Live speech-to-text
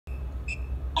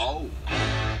Oh.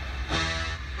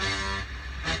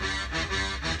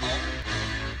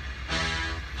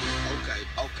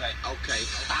 Okay. Oh.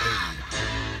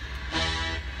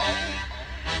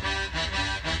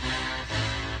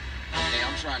 Hey,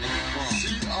 I'm trying to get crunk.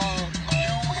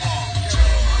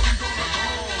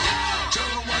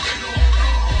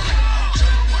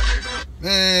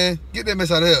 Man, get that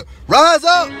mess out of here. Rise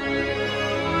up!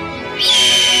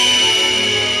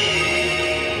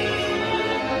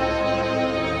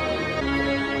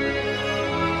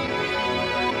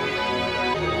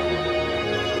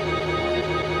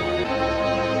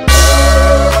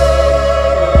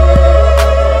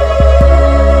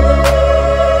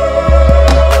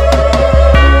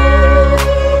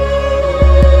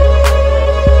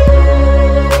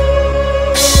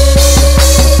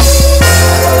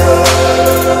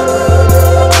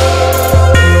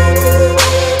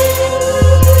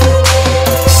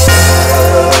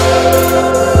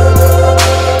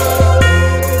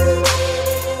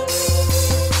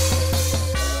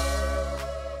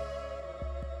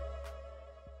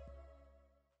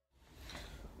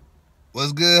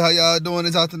 What's good? How y'all doing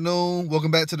this afternoon? Welcome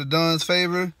back to the Don's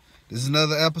Favor. This is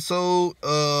another episode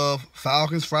of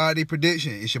Falcons Friday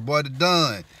Prediction. It's your boy, the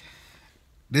Don.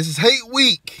 This is Hate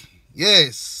Week.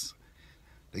 Yes.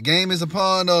 The game is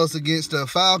upon us against the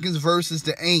Falcons versus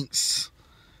the sAints.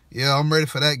 Yeah, I'm ready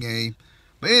for that game.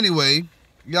 But anyway,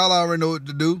 y'all already know what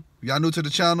to do. If y'all new to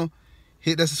the channel,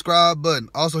 hit that subscribe button.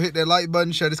 Also, hit that like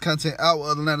button. Share this content out with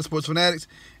other Atlanta sports fanatics.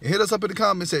 And hit us up in the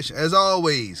comment section. As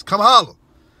always, come holler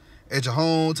at your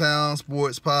hometown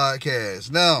sports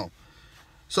podcast. Now,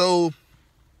 so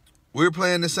we're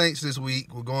playing the Saints this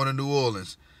week. We're going to New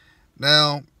Orleans.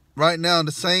 Now, right now,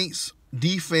 the Saints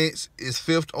defense is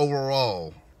 5th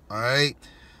overall. All right.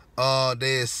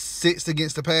 They're 6th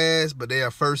against the pass, but they are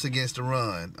 1st against the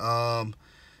run.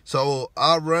 So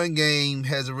our run game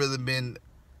hasn't really been,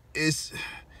 it's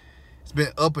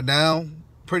been up and down,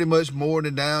 pretty much more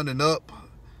than down than up.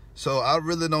 So I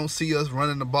really don't see us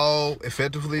running the ball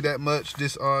effectively that much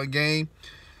this game.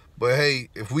 But hey,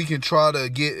 if we can try to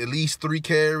get at least 3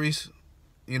 carries,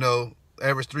 you know,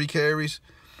 average 3 carries,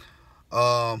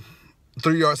 3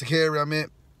 yards a carry, I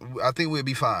think we'll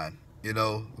be fine. You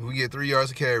know, if we get 3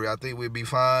 yards a carry, I think we'll be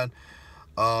fine.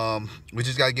 We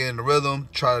just got to get in the rhythm,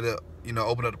 try to, you know,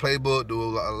 open up the playbook, do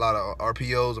a lot of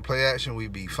RPOs or play action,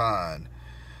 we'd be fine.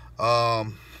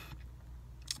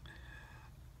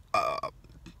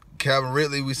 Calvin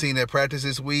Ridley, we seen at practice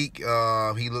this week. He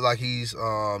looked like he's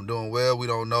doing well. We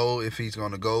don't know if he's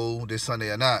going to go this Sunday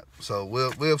or not. So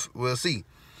we'll see.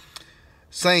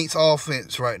 Saints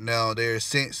offense right now, they're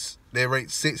ranked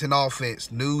 6th in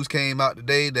offense. News came out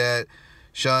today that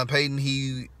Sean Payton,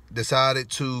 he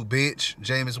decided to bench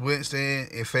Jameis Winston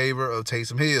in favor of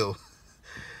Taysom Hill.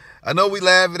 I know we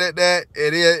laughing at that.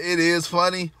 It is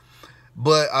funny,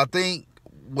 but I think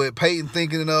what Peyton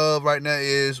thinking of right now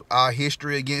is our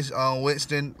history against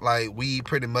Winston. Like, we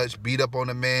pretty much beat up on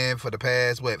the man for the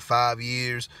past, 5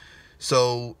 years.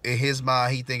 So in his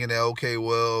mind, he thinking that, okay,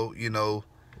 well, you know,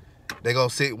 they're gonna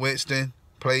sit Winston,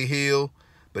 play Hill,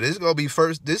 but this is gonna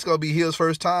be Hill's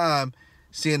first time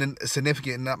seeing a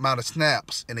significant amount of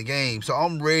snaps in the game. So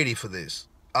I'm ready for this.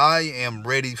 I am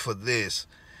ready for this.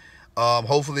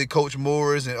 Hopefully Coach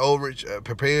Morris and Ulrich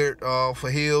prepared for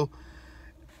Hill,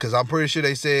 because I'm pretty sure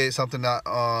they said something that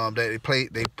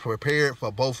they prepared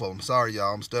for both of them. Sorry,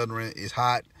 y'all, I'm stuttering. It's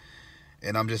hot,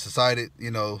 and I'm just excited, you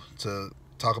know, to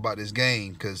talk about this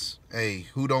game. Because, hey,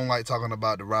 who don't like talking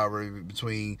about the rivalry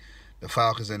between the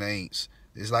Falcons and the Saints?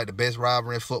 It's like the best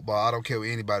rivalry in football. I don't care what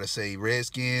anybody say.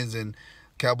 Redskins and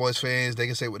Cowboys fans, they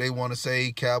can say what they want to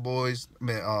say. Packers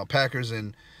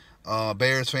and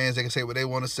Bears fans, they can say what they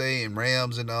want to say. And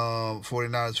Rams and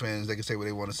 49ers fans, they can say what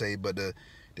they want to say. But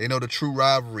they know the true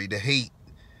rivalry, the hate,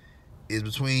 is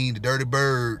between the Dirty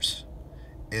Birds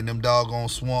and them doggone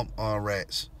swamp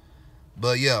rats.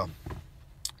 But yeah,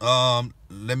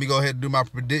 let me go ahead and do my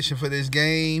prediction for this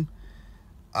game.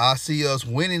 I see us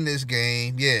winning this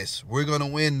game. Yes, we're going to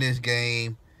win this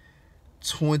game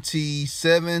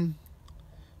 27-17.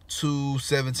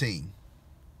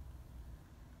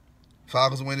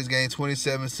 Falcons win this game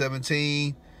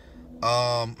 27-17.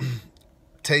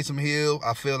 Taysom Hill,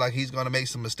 I feel like he's going to make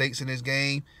some mistakes in this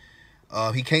game.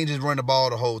 He can't just run the ball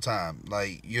the whole time.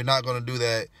 Like, you're not going to do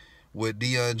that with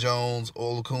Deion Jones,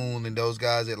 Olakun, and those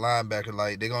guys at linebacker.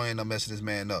 Like, they're going to end up messing this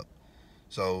man up.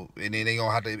 So, and then they're going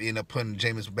to have to end up putting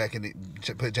Jameis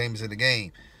in the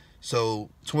game. So,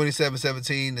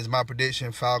 27-17 is my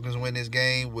prediction. Falcons win this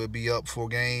game. We'll be up 4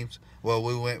 games. Well,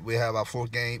 we have our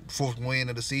 4th win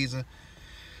of the season.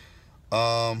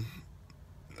 Let's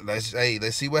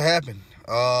see what happened.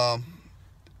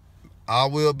 I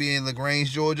will be in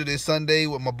LaGrange, Georgia this Sunday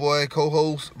with my boy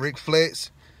co-host Rick Fletch.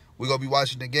 We're gonna be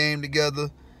watching the game together.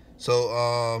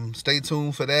 So stay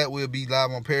tuned for that. We'll be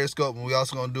live on Periscope, and we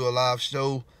also gonna do a live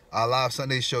show, our live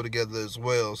Sunday show together as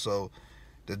well. So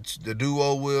the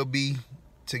duo will be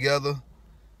together.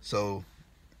 So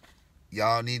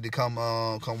y'all need to come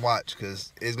watch,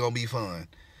 because it's gonna be fun.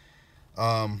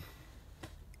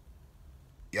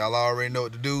 Y'all already know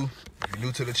what to do. If you're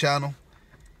new to the channel,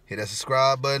 hit that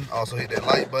subscribe button. Also hit that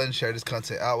like button. Share this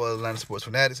content out with Atlanta sports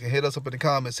fanatics, and hit us up in the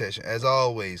comment section. As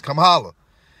always, come holler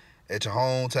at your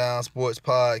hometown sports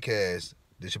podcast.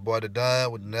 This your boy The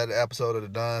Don with another episode of The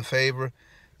Don Favor.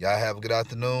 Y'all have a good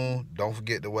afternoon. Don't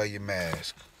forget to wear your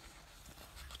mask.